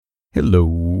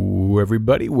Hello,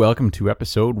 everybody. Welcome to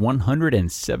episode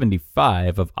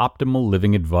 175 of Optimal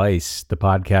Living Advice, the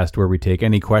podcast where we take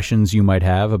any questions you might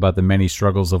have about the many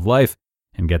struggles of life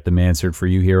and get them answered for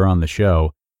you here on the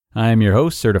show. I am your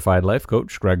host, Certified Life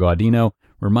Coach Greg Audino,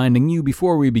 reminding you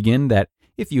before we begin that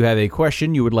if you have a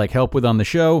question you would like help with on the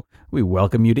show, we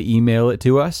welcome you to email it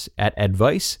to us at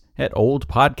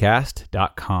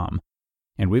advice@oldpodcast.com.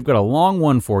 And we've got a long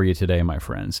one for you today, my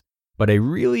friends, but a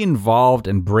really involved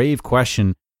and brave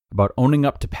question about owning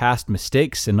up to past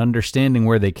mistakes and understanding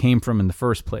where they came from in the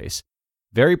first place.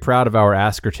 Very proud of our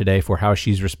asker today for how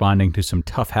she's responding to some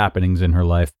tough happenings in her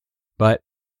life, but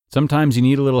sometimes you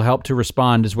need a little help to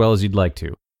respond as well as you'd like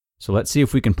to. So let's see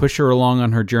if we can push her along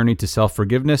on her journey to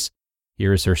self-forgiveness.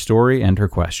 Here is her story and her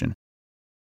question.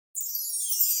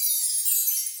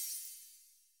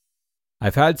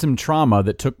 I've had some trauma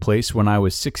that took place when I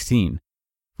was 16.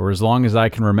 For as long as I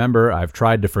can remember, I've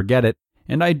tried to forget it,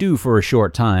 and I do for a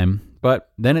short time,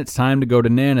 but then it's time to go to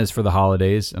Nana's for the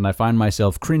holidays, and I find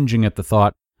myself cringing at the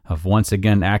thought of once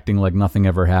again acting like nothing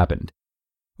ever happened.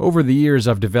 Over the years,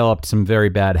 I've developed some very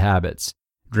bad habits.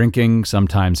 Drinking,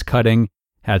 sometimes cutting,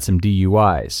 had some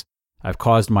DUIs. I've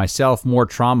caused myself more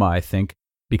trauma, I think,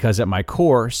 because at my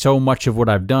core, so much of what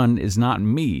I've done is not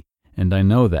me, and I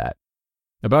know that.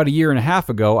 About a year and a half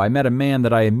ago, I met a man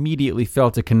that I immediately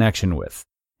felt a connection with.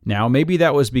 Now, maybe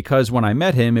that was because when I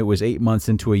met him, it was 8 months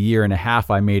into a year and a half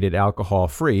I made it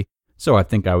alcohol-free, so I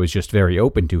think I was just very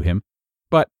open to him.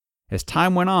 But as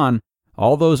time went on,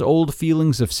 all those old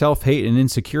feelings of self-hate and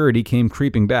insecurity came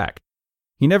creeping back.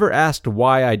 He never asked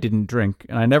why I didn't drink,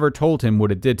 and I never told him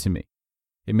what it did to me.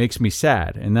 It makes me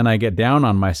sad, and then I get down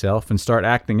on myself and start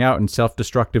acting out in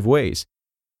self-destructive ways.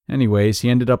 Anyways, he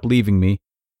ended up leaving me.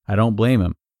 I don't blame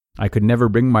him. I could never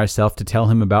bring myself to tell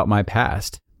him about my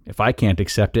past. If I can't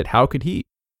accept it, how could he?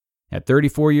 At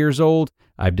 34 years old,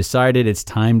 I've decided it's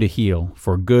time to heal,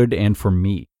 for good and for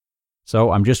me.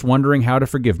 So I'm just wondering how to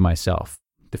forgive myself.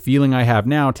 The feeling I have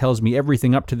now tells me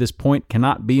everything up to this point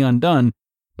cannot be undone,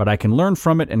 but I can learn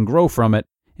from it and grow from it,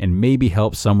 and maybe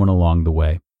help someone along the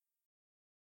way.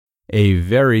 A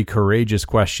very courageous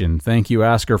question. Thank you,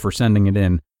 asker, for sending it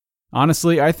in.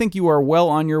 Honestly, I think you are well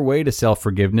on your way to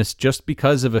self-forgiveness just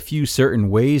because of a few certain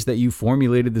ways that you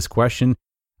formulated this question.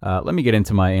 Let me get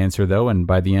into my answer, though, and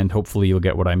by the end, hopefully you'll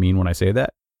get what I mean when I say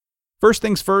that. First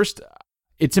things first,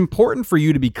 it's important for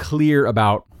you to be clear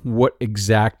about what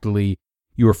exactly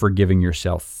you are forgiving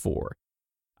yourself for.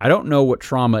 I don't know what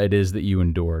trauma it is that you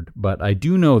endured, but I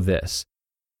do know this.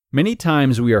 Many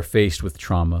times we are faced with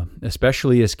trauma,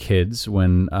 especially as kids,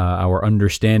 when our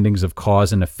understandings of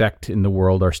cause and effect in the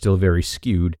world are still very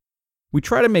skewed. We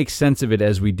try to make sense of it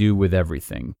as we do with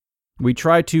everything. We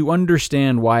try to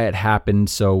understand why it happened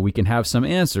so we can have some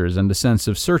answers and a sense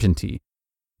of certainty,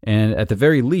 and at the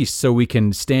very least so we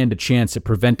can stand a chance at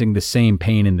preventing the same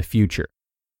pain in the future.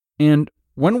 And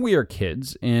when we are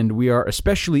kids, and we are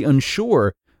especially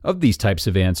unsure of these types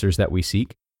of answers that we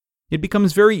seek, it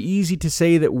becomes very easy to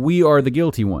say that we are the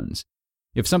guilty ones.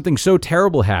 If something so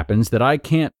terrible happens that I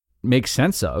can't make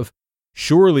sense of,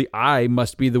 surely I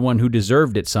must be the one who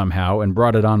deserved it somehow and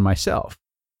brought it on myself.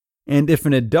 And if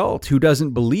an adult who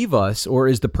doesn't believe us or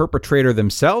is the perpetrator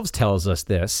themselves tells us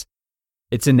this,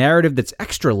 it's a narrative that's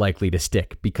extra likely to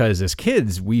stick because as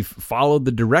kids, we've followed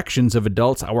the directions of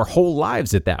adults our whole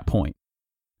lives at that point.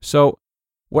 So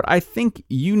what I think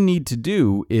you need to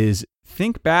do is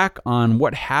think back on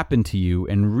what happened to you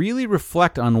and really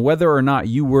reflect on whether or not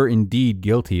you were indeed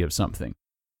guilty of something.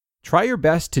 Try your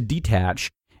best to detach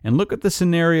and look at the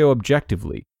scenario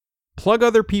objectively. Plug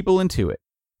other people into it.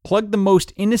 Plug the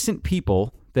most innocent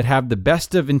people that have the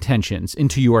best of intentions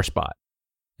into your spot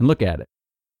and look at it.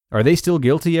 Are they still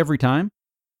guilty every time?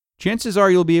 Chances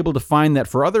are you'll be able to find that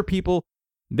for other people,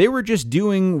 they were just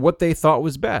doing what they thought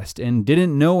was best and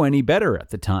didn't know any better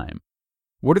at the time.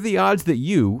 What are the odds that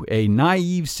you, a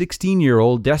naive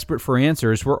 16-year-old desperate for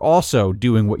answers, were also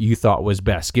doing what you thought was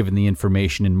best given the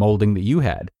information and molding that you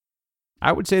had?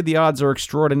 I would say the odds are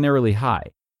extraordinarily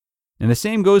high. And the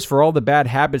same goes for all the bad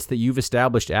habits that you've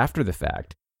established after the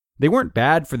fact. They weren't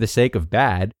bad for the sake of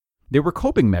bad. They were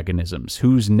coping mechanisms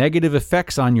whose negative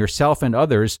effects on yourself and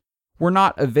others were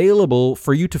not available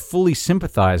for you to fully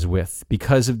sympathize with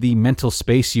because of the mental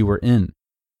space you were in.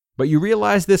 But you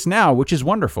realize this now, which is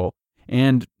wonderful,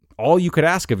 and all you could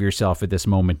ask of yourself at this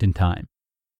moment in time.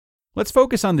 Let's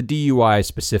focus on the DUI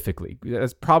specifically.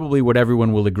 That's probably what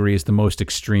everyone will agree is the most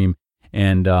extreme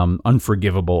and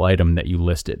unforgivable item that you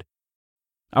listed.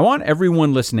 I want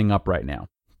everyone listening up right now,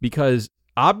 because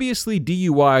obviously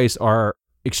DUIs are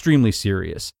extremely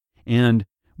serious, and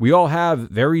we all have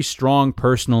very strong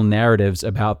personal narratives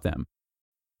about them.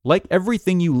 Like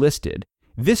everything you listed,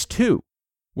 this too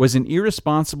was an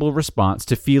irresponsible response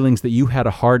to feelings that you had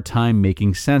a hard time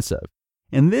making sense of.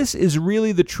 And this is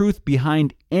really the truth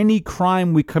behind any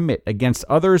crime we commit against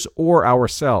others or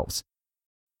ourselves.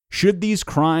 Should these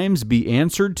crimes be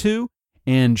answered to,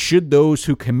 and should those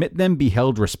who commit them be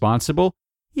held responsible?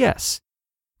 Yes.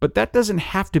 But that doesn't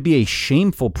have to be a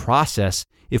shameful process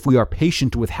if we are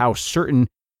patient with how certain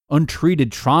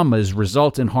untreated traumas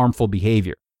result in harmful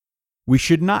behavior. We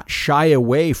should not shy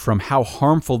away from how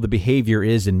harmful the behavior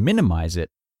is and minimize it.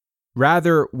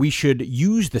 Rather, we should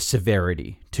use the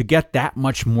severity to get that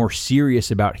much more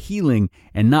serious about healing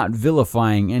and not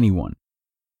vilifying anyone.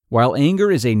 While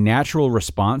anger is a natural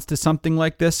response to something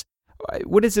like this,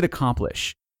 what does it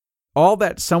accomplish? All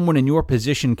that someone in your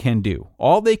position can do,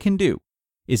 all they can do,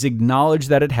 is acknowledge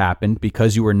that it happened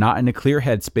because you were not in a clear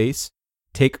headspace,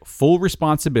 take full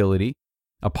responsibility,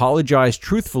 apologize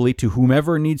truthfully to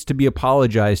whomever needs to be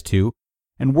apologized to,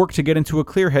 and work to get into a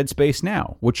clear headspace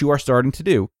now, which you are starting to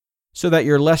do, so that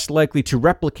you're less likely to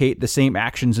replicate the same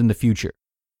actions in the future.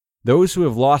 Those who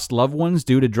have lost loved ones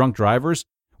due to drunk drivers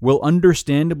will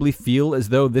understandably feel as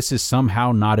though this is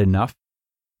somehow not enough.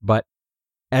 But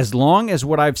as long as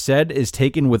what I've said is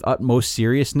taken with utmost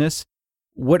seriousness,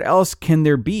 what else can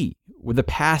there be with a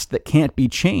past that can't be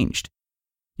changed?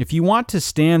 If you want to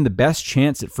stand the best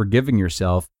chance at forgiving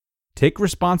yourself, take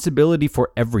responsibility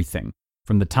for everything,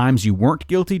 from the times you weren't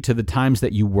guilty to the times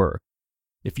that you were.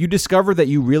 If you discover that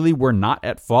you really were not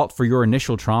at fault for your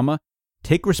initial trauma,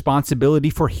 take responsibility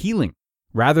for healing,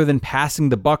 rather than passing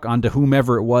the buck on to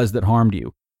whomever it was that harmed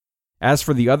you. As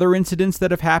for the other incidents that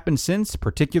have happened since,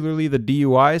 particularly the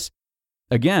DUIs,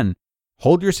 again,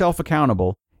 hold yourself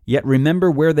accountable, yet remember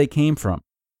where they came from.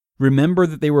 Remember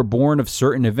that they were born of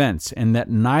certain events, and that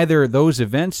neither those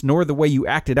events nor the way you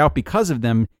acted out because of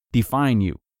them define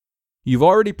you. You've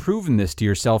already proven this to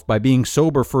yourself by being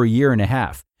sober for a year and a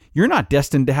half. You're not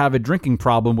destined to have a drinking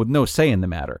problem with no say in the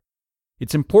matter.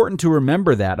 It's important to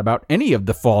remember that about any of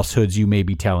the falsehoods you may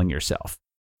be telling yourself.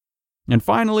 And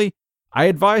finally, I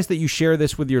advise that you share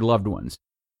this with your loved ones.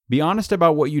 Be honest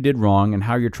about what you did wrong and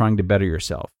how you're trying to better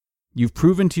yourself. You've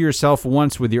proven to yourself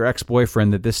once with your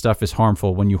ex-boyfriend that this stuff is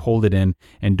harmful when you hold it in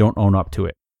and don't own up to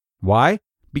it. Why?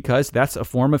 Because that's a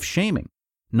form of shaming,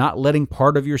 not letting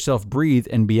part of yourself breathe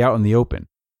and be out in the open.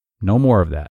 No more of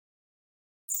that.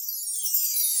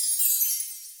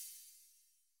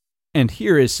 And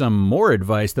here is some more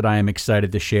advice that I am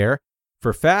excited to share.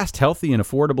 For fast, healthy, and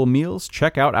affordable meals,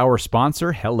 check out our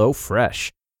sponsor,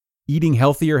 HelloFresh. Eating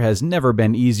healthier has never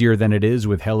been easier than it is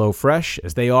with HelloFresh,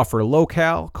 as they offer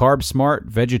low-cal, carb-smart,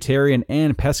 vegetarian,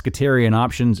 and pescatarian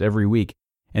options every week.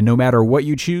 And no matter what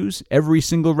you choose, every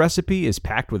single recipe is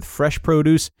packed with fresh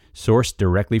produce sourced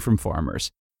directly from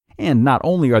farmers. And not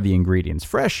only are the ingredients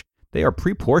fresh, they are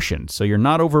pre-portioned, so you're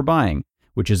not overbuying,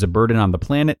 which is a burden on the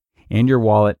planet and your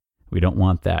wallet. We don't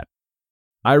want that.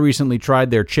 I recently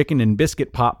tried their chicken and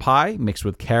biscuit pot pie mixed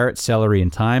with carrot, celery,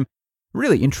 and thyme.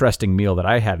 Really interesting meal that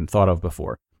I hadn't thought of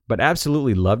before, but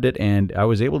absolutely loved it, and I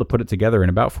was able to put it together in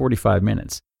about 45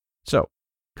 minutes. So,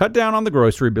 cut down on the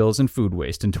grocery bills and food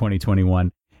waste in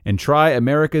 2021 and try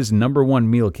America's #1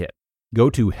 meal kit. Go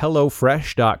to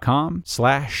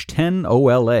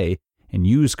hellofresh.com/10OLA and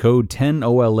use code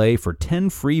 10OLA for 10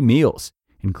 free meals,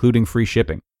 including free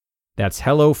shipping. That's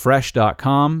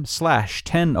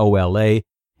hellofresh.com/10OLA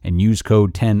and use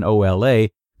code 10OLA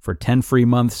for 10 free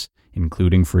months,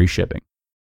 including free shipping.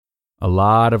 A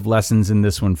lot of lessons in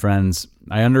this one, friends.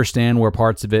 I understand where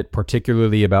parts of it,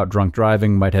 particularly about drunk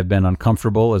driving, might have been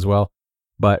uncomfortable as well,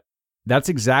 but that's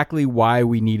exactly why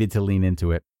we needed to lean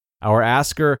into it. Our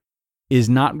asker is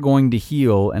not going to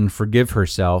heal and forgive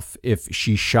herself if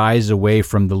she shies away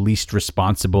from the least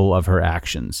responsible of her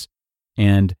actions.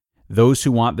 And those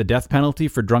who want the death penalty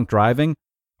for drunk driving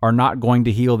are not going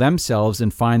to heal themselves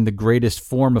and find the greatest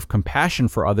form of compassion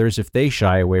for others if they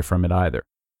shy away from it either.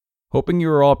 Hoping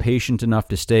you are all patient enough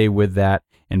to stay with that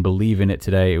and believe in it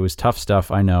today. It was tough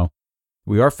stuff, I know.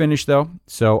 We are finished though,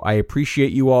 so I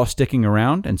appreciate you all sticking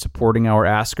around and supporting our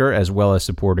asker as well as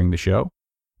supporting the show.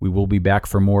 We will be back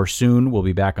for more soon. We'll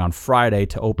be back on Friday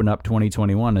to open up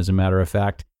 2021, as a matter of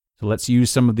fact. So let's use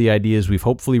some of the ideas we've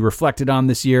hopefully reflected on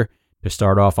this year to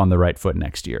start off on the right foot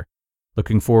next year.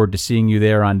 Looking forward to seeing you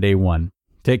there on day one.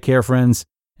 Take care, friends,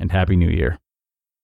 and Happy New Year.